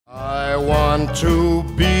want to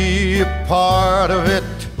be a part of it.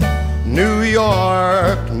 New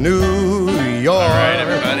York, New York. All right,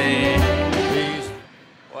 everybody.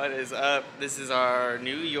 What is up? This is our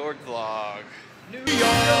New York vlog. New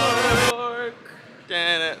York.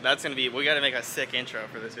 That's gonna be. We gotta make a sick intro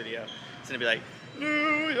for this video. It's gonna be like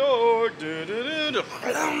New York.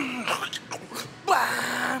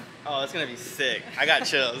 Oh, it's gonna be sick. I got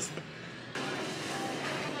chills.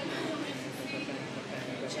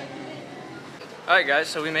 All right, guys.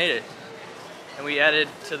 So we made it, and we added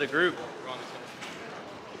to the group.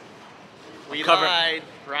 We lied.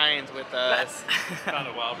 Ryan's with us. Found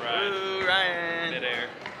a wild ride. Ooh, Ryan. Midair.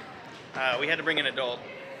 We had to bring an adult.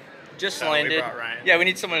 Just So landed. we brought Ryan. Yeah, we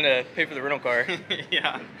need someone to pay for the rental car.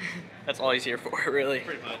 Yeah. That's all he's here for, really.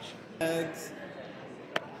 Pretty much.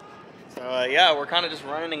 So yeah, we're kind of just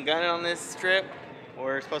running and gunning on this trip.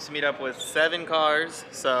 We're supposed to meet up with 7 cars.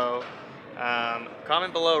 So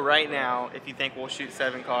comment below right now if you think we'll shoot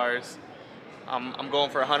 7 cars. I'm going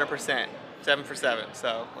for 100%. 7 for 7.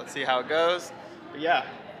 So let's see how it goes. But yeah,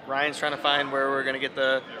 Ryan's trying to find where we're gonna get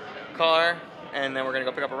the car, and then we're gonna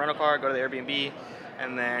go pick up a rental car, go to the Airbnb,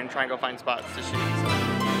 and then try and go find spots to shoot.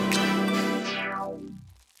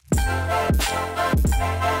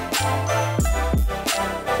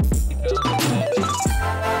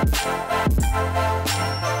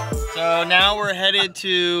 So now we're headed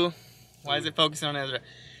to, why is it focusing on Ezra?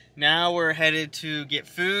 Now we're headed to get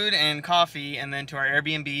food and coffee, and then to our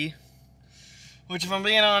Airbnb, which if I'm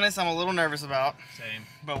being honest, I'm a little nervous about. Same.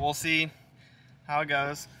 But We'll see how it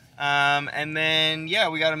goes. And then, yeah,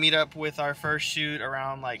 we got to meet up with our first shoot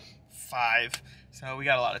around like 5. So we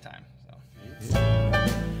got a lot of time. So.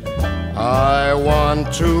 I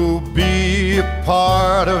want to be a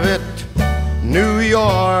part of it. New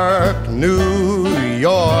York, New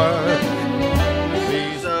York.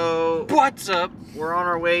 So, what's up? We're on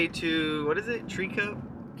our way to, what is it? Tree Cup?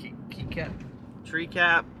 Key cap. Tree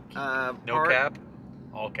Cap. No park. cap.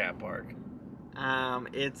 All cap park.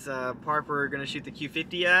 It's a park we're gonna shoot the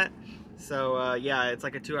Q50 at. So yeah, it's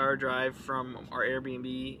like a 2-hour drive from our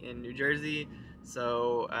Airbnb in New Jersey.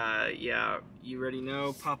 So yeah, you already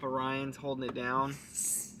know Papa Ryan's holding it down,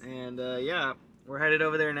 and yeah, we're headed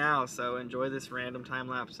over there now. So enjoy this random time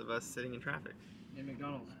lapse of us sitting in traffic. And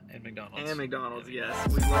McDonald's. And McDonald's. And McDonald's, yes.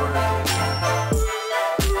 We lowered.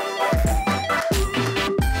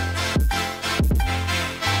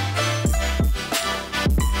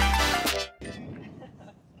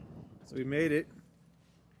 So we made it.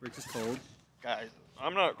 Rich is cold. Guys,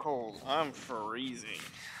 I'm not cold. I'm freezing.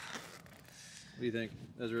 What do you think,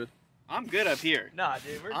 Ezra? I'm good up here. Nah,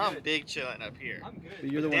 dude, we're I'm good. big chilling up here. I'm good.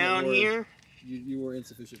 But you're the one Down that wore, here. You wore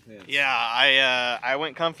insufficient pants. Yeah, I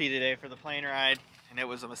went comfy today for the plane ride, and it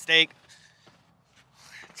was a mistake.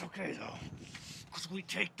 It's okay though, cause we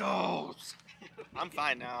take those. I'm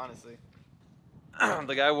fine now, honestly.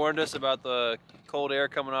 The guy warned us about the cold air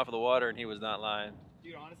coming off of the water, and he was not lying.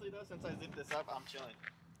 Dude, honestly though, since I zipped this up, I'm chilling.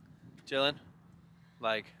 Chilling?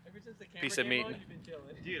 Like, piece of meat.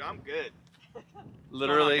 Dude, I'm good.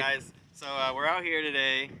 Literally. What's going on, guys? So we're out here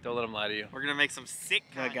today. Don't let him lie to you. We're gonna make some sick.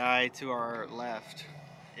 The guy to our left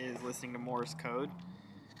is listening to Morse code,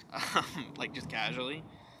 like just casually.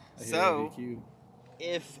 So,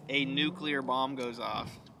 if a nuclear bomb goes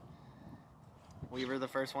off, we were the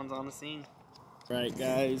first ones on the scene. Right,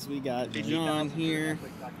 guys, we got John here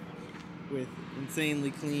with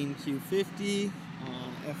insanely clean Q50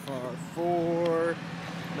 on FR4,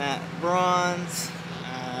 matte bronze.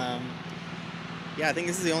 Yeah, I think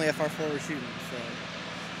this is the only FR4 we're shooting. So,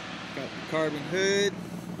 got the carbon hood.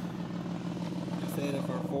 Said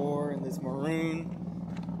FR4 and this maroon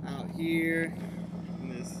out here.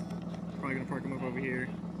 And this, probably gonna park them up over here.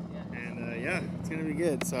 And yeah, it's gonna be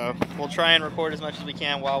good. So we'll try and record as much as we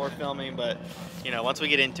can while we're filming. But you know, once we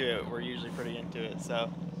get into it, we're usually pretty into it.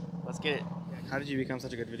 So let's get it. How did you become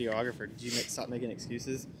such a good videographer? Did you stop making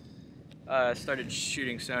excuses? I started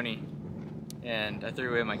shooting Sony, and I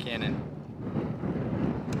threw away my Canon.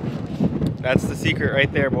 That's the secret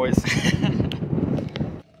right there, boys.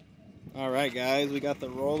 Alright guys, we got the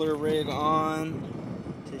roller rig on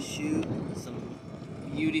to shoot some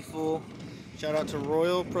beautiful, shout out to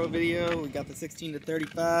Royal Pro Video. We got the 16 to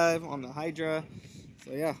 35 on the Hydra.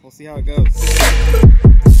 So yeah, we'll see how it goes.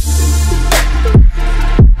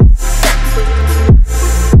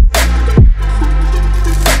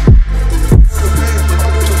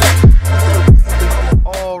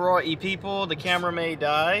 Alrighty people, the camera may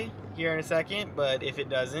die here in a second, but if it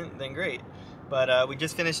doesn't, then great. But we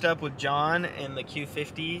just finished up with John in the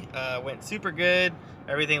Q50. Went super good.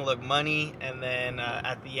 Everything looked money. And then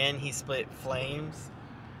at the end, he split flames.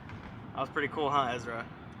 That was pretty cool, huh, Ezra?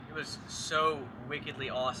 It was so wickedly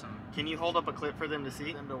awesome. Can you hold up a clip for them to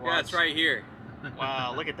see? Them to watch? Yeah, it's right here.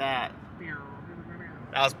 Wow, look at that.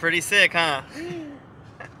 That was pretty sick, huh?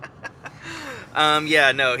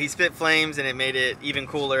 Yeah, no, he spit flames and it made it even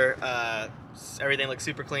cooler. Everything looked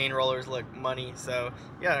super clean, rollers look money. So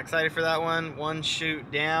yeah, excited for that one. 1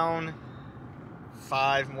 shoot down,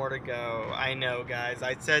 5 more to go. I know, guys,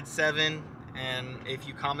 I said 7, and if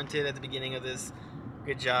you commented at the beginning of this,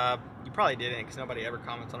 good job. You probably didn't, because nobody ever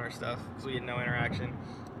comments on our stuff, because we had no interaction.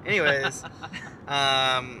 Anyways,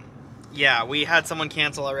 yeah, we had someone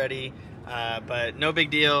cancel already, but no big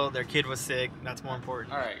deal. Their kid was sick. That's more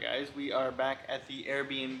important. All right, guys, we are back at the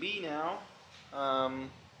Airbnb now.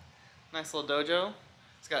 Nice little dojo.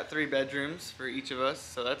 It's got 3 bedrooms for each of us,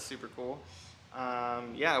 so that's super cool.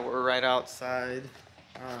 Yeah, we're right outside.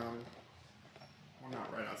 We're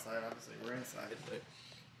not right outside, obviously. We're inside, but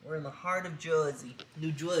we're in the heart of Jersey,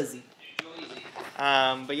 New Jersey.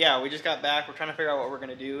 But yeah, we just got back. We're trying to figure out what we're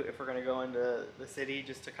gonna do. If we're gonna go into the city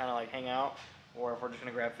just to kind of like hang out, or if we're just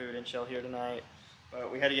gonna grab food and chill here tonight.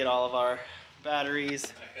 But we had to get all of our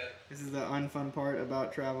batteries. This is the unfun part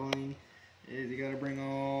about traveling. Is you gotta bring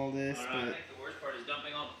all this. I think the worst part is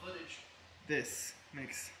dumping all the footage. This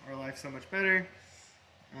makes our life so much better.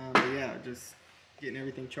 But yeah, just getting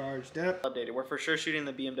everything charged up. Updated. We're for sure shooting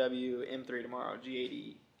the BMW M3 tomorrow.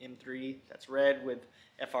 G80 M3. That's red with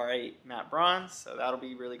FR8 matte bronze. So that'll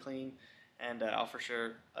be really clean. And I'll for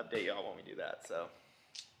sure update y'all when we do that. So.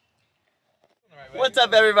 What's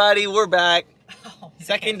up, everybody? We're back.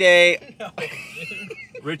 Second day.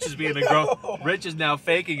 Rich is being a grown. Rich is now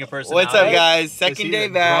faking a personality. What's up, guys? Second day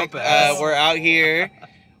back. We're We're out here.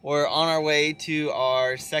 We're on our way to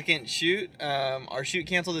our second shoot. Our shoot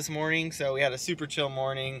canceled this morning, so we had a super chill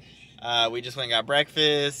morning. We just went and got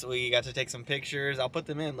breakfast. We got to take some pictures. I'll put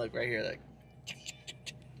them in. Look right here, like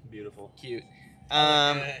beautiful, cute.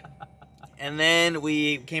 And then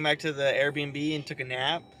we came back to the Airbnb and took a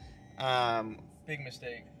nap. Big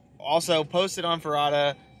mistake. Also posted on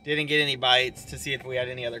Ferrada. Didn't get any bites to see if we had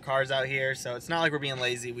any other cars out here. So it's not like we're being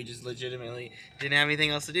lazy. We just legitimately didn't have anything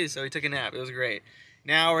else to do. So we took a nap. It was great.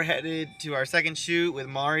 Now we're headed to our second shoot with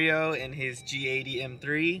Mario and his G80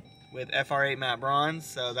 M3 with FR8 matte bronze.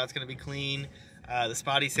 So that's going to be clean. The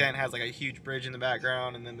spotty scent has like a huge bridge in the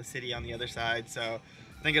background and then the city on the other side. So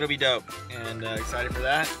I think it'll be dope and excited for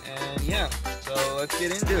that. And yeah, so let's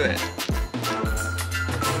get into it.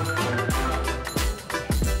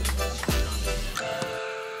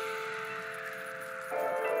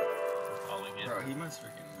 Bro, he must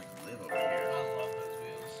freaking like live over here. I love those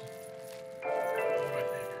wheels. They're my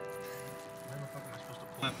favorite. Where the fuck am I supposed to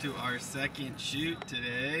pull up to our second shoot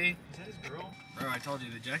today? Is that his girl? Bro, I told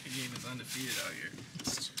you the jacket game is undefeated out here.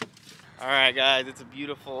 Alright guys, it's a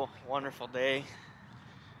beautiful, wonderful day.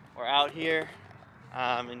 We're out here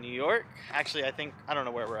in New York. Actually, I don't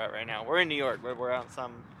know where we're at right now. We're in New York, but we're on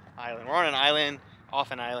some island. We're on an island,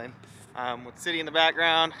 off an island, with the city in the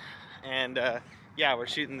background. And yeah, we're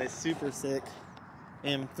shooting this super sick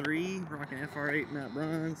M3, rocking FR8 matte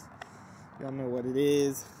bronze. Y'all know what it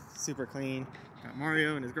is. Super clean. Got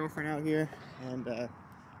Mario and his girlfriend out here. And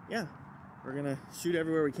yeah, we're gonna shoot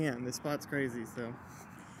everywhere we can. This spot's crazy, so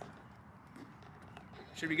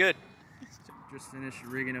should be good. Just finished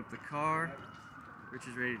rigging up the car. Rich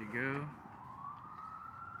is ready to go.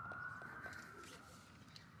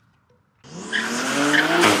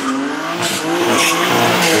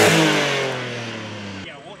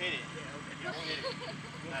 Yeah, we'll hit it. Yeah, we'll hit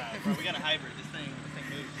it. Bro, we got a hybrid. This thing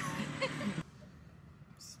moves.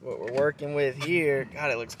 That's what we're working with here.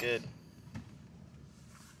 God, it looks good.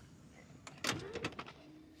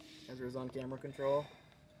 Ezra's on camera control.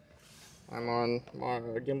 I'm on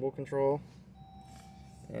gimbal control.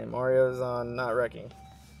 And Mario's on not wrecking.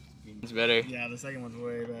 It's better. Yeah, the second one's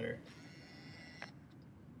way better.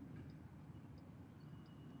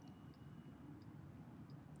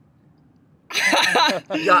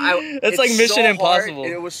 Yeah, It's like Mission Impossible.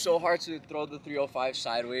 It was so hard to throw the 305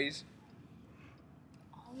 sideways.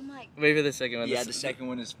 Oh my. Wait for the second one. Yeah, the second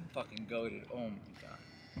one is fucking goated. Oh my god.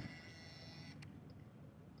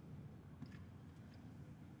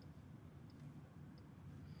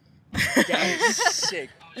 That is sick.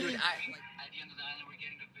 Dude, At the end of the island, we're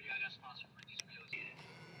getting a video. I got sponsored for these wheels.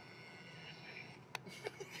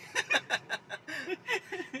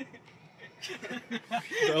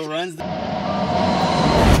 So runs the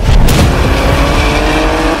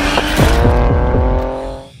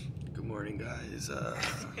Good morning, guys.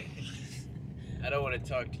 I don't want to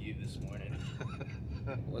talk to you this morning.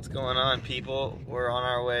 What's going on, people? We're on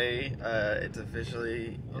our way. It's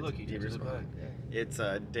officially Oh, look, he Deaver's just Spot. It's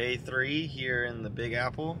day 3 here in the Big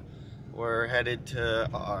Apple. We're headed to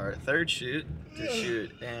our third shoot to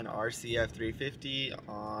shoot an RCF 350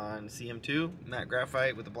 on CM2, matte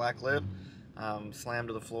graphite with a black lip, slammed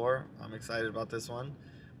to the floor. I'm excited about this one.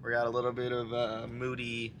 We got a little bit of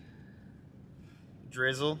moody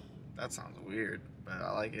drizzle. That sounds weird, but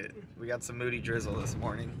I like it. We got some moody drizzle this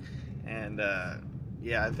morning, and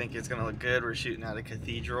yeah, I think it's gonna look good. We're shooting at a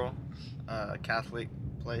cathedral, Catholic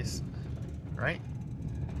place, right?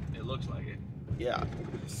 It looks like it. Yeah,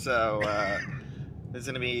 so it's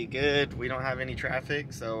gonna be good. We don't have any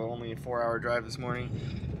traffic, so only a 4-hour drive this morning,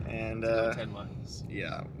 and 10 miles.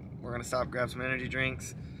 yeah, we're gonna stop, grab some energy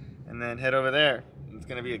drinks, and then head over there. It's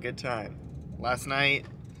gonna be a good time. Last night,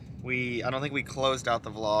 I don't think we closed out the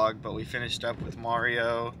vlog, but we finished up with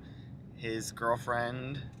Mario, his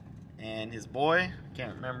girlfriend, and his boy. I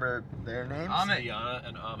can't remember their names. Diana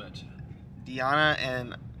and Amit. Diana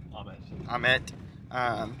and Amit.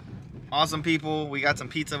 Awesome people. We got some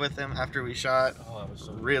pizza with them after we shot. Oh, that was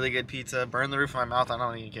so really good pizza. Burned the roof of my mouth. I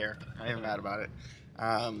don't even care. I ain't even mad about it.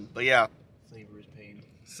 But yeah. flavor is pain.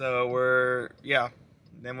 So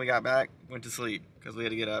then we got back, went to sleep because we had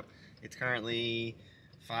to get up. It's currently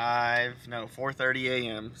 4:30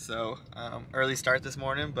 a.m. So early start this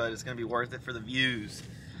morning, but it's gonna be worth it for the views.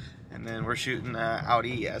 And then we're shooting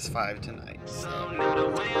Audi S5 tonight. So,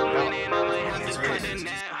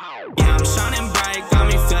 yeah, I'm shining bright, got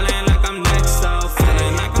me feeling like I'm next up.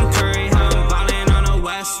 Feeling like I'm Curry, how I'm ballin' on the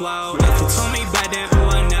West Wall. If you told me back then,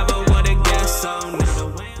 oh, I never would've guessed so.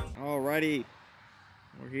 Alrighty,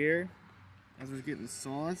 we're here. Ezra's getting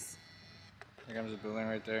sauce. Here comes the building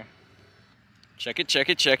right there. Check it, check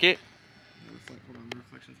it, check it. Hold on, the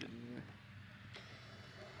reflection's getting in the way.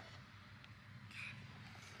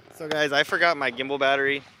 So guys, I forgot my gimbal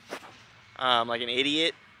battery, like an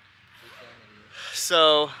idiot.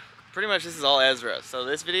 So pretty much this is all Ezra. So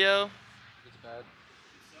this video, It's bad.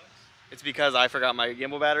 it's because I forgot my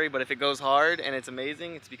gimbal battery, but if it goes hard and it's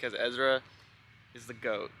amazing, it's because Ezra is the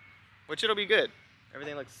GOAT. Which it'll be good.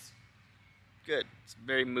 Everything looks good. It's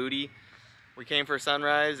very moody. We came for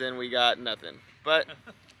sunrise and we got nothing. But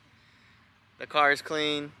the car is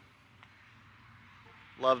clean.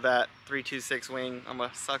 Love that 326 wing. I'm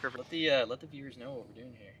a sucker for. Let the viewers know what we're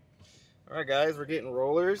doing here. All right, guys, we're getting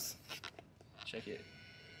rollers. Check it.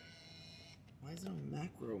 Why is it on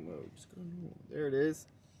macro mode? Just go normal. There it is.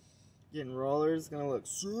 Getting rollers. Gonna look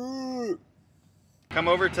sick. Come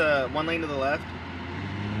over to one lane to the left.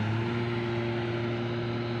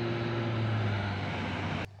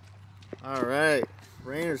 All right,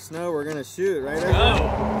 rain or snow, we're gonna shoot right there.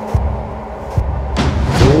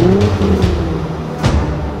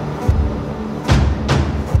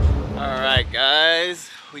 Alright guys,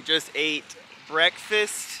 we just ate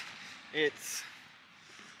breakfast. It's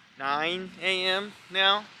 9 a.m.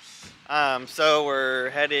 now. So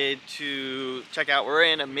we're headed to check out, we're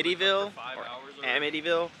in Amityville, or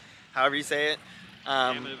Amityville, however you say it.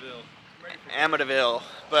 Amityville.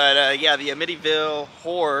 But yeah, the Amityville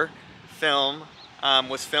horror film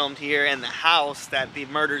was filmed here, and the house that the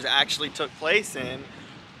murders actually took place in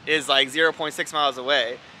is like 0.6 miles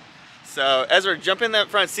away. So Ezra, jump in that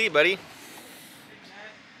front seat, buddy.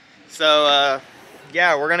 So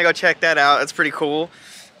yeah, we're gonna go check that out. That's pretty cool.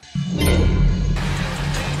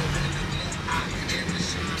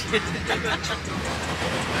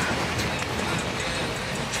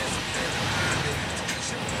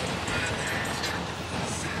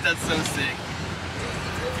 That's so sick.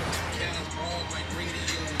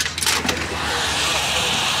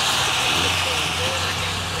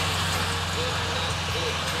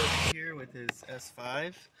 Here with his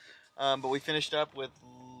S5, but we finished up with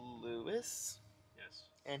Lewis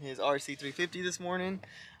and his RC 350 this morning,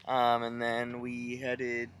 and then we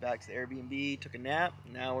headed back to the Airbnb, took a nap.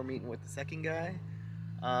 Now we're meeting with the second guy.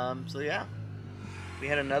 So yeah, we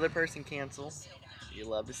had another person cancel. You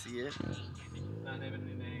love to see it. Not naming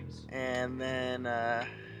any names. And then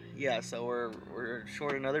yeah, so we're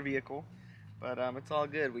short another vehicle, but it's all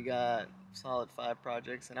good. We got solid 5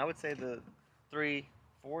 projects, and I would say the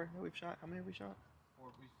 4 that we've shot. How many have we shot?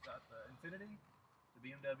 4. We've shot the Infinity, the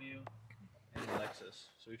BMW, and the Lexus.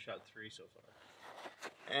 So we've shot 3 so far.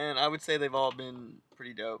 And I would say they've all been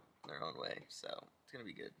pretty dope in their own way, so it's gonna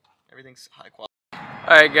be good. Everything's high quality.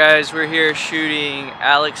 Alright guys, we're here shooting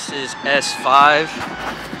Alex's S5.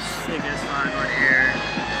 Sick S5 right here.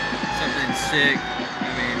 Something sick.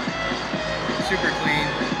 I mean, super clean.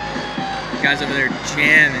 Guys over there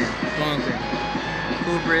jamming, bumping.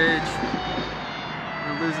 Cool bridge.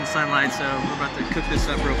 We're losing sunlight, so we're about to cook this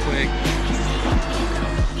up real quick.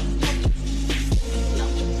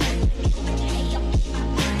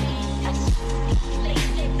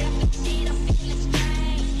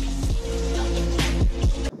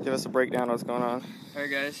 give us a breakdown of what's going on. All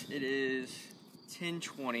right, guys, it is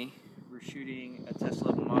 10:20. We're shooting a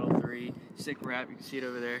Tesla Model 3 sick wrap. You can see it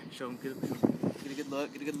over there. Show them, get a good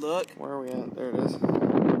look. Get a good look. Where are we at? There it is. Yeah.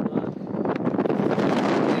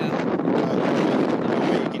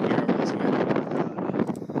 You can hear over this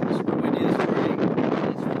way. Super windy this morning.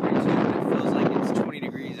 It's 42, but it feels like it's 20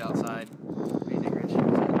 degrees outside. Amazing, Rich.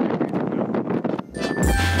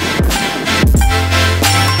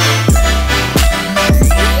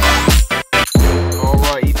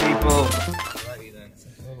 Alright, you people.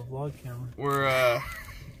 Vlog camera. We're,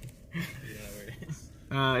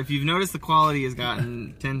 if you've noticed, the quality has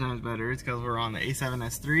gotten 10 times better. It's because we're on the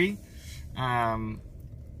A7S3.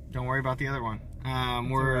 Don't worry about the other one.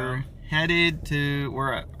 We're headed to,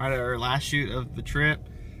 we're at our last shoot of the trip.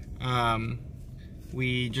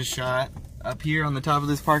 We just shot up here on the top of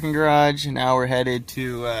this parking garage, and now we're headed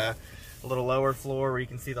to a little lower floor where you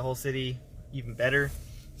can see the whole city even better.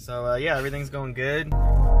 So yeah, everything's going good.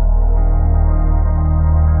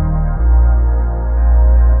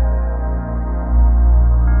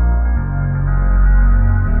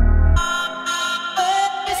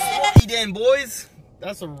 Then, boys,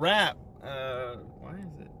 that's a wrap. Why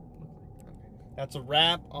is it? That's a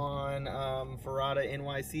wrap on Ferrada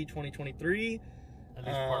NYC 2023. At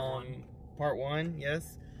least part one. Part one,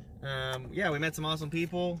 yes. Yeah, we met some awesome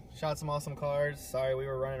people, shot some awesome cars. Sorry, we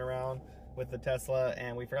were running around with the Tesla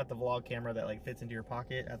and we forgot the vlog camera that like fits into your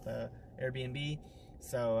pocket at the Airbnb.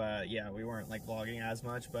 So yeah, we weren't like vlogging as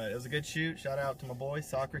much, but it was a good shoot. Shout out to my boy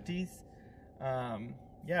Socrates.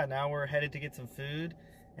 Yeah, now we're headed to get some food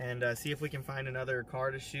and see if we can find another car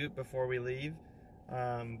to shoot before we leave.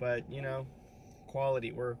 But you know,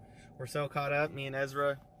 quality. We're so caught up. Me and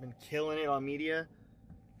Ezra been killing it on media.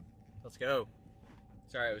 Let's go.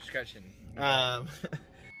 Sorry, I was scratching.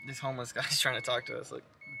 This homeless guy's trying to talk to us. Look.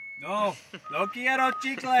 No quiero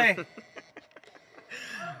chicle. I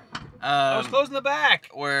was Um, closing the back.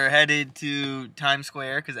 we're headed to Times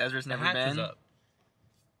Square because Ezra's never hatch been. was up.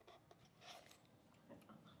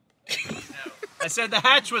 I said the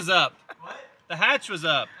hatch was up. What? The hatch was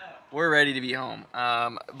up. We're ready to be home.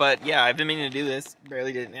 But yeah, I've been meaning to do this.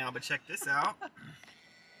 Barely did it now, but check this out.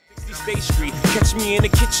 State Street, catch me in the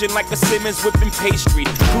kitchen like a Simmons whipping pastry.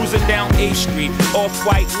 Cruising down A Street,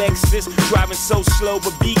 off-white Lexus, driving so slow,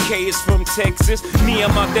 but BK is from Texas. Me,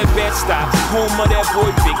 I'm out that Bed-Stuy, home of that boy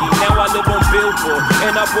Biggie. Now I live on Billboard,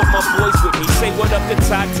 and I brought my boys with me. Say what up to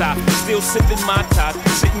Tata, still sipping my top,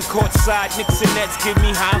 sitting courtside, Knicks and Nets give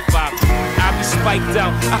me high five. I be spiked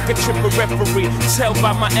out, I could trip a referee. Tell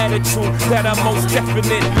by my attitude that I most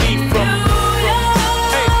definitely from.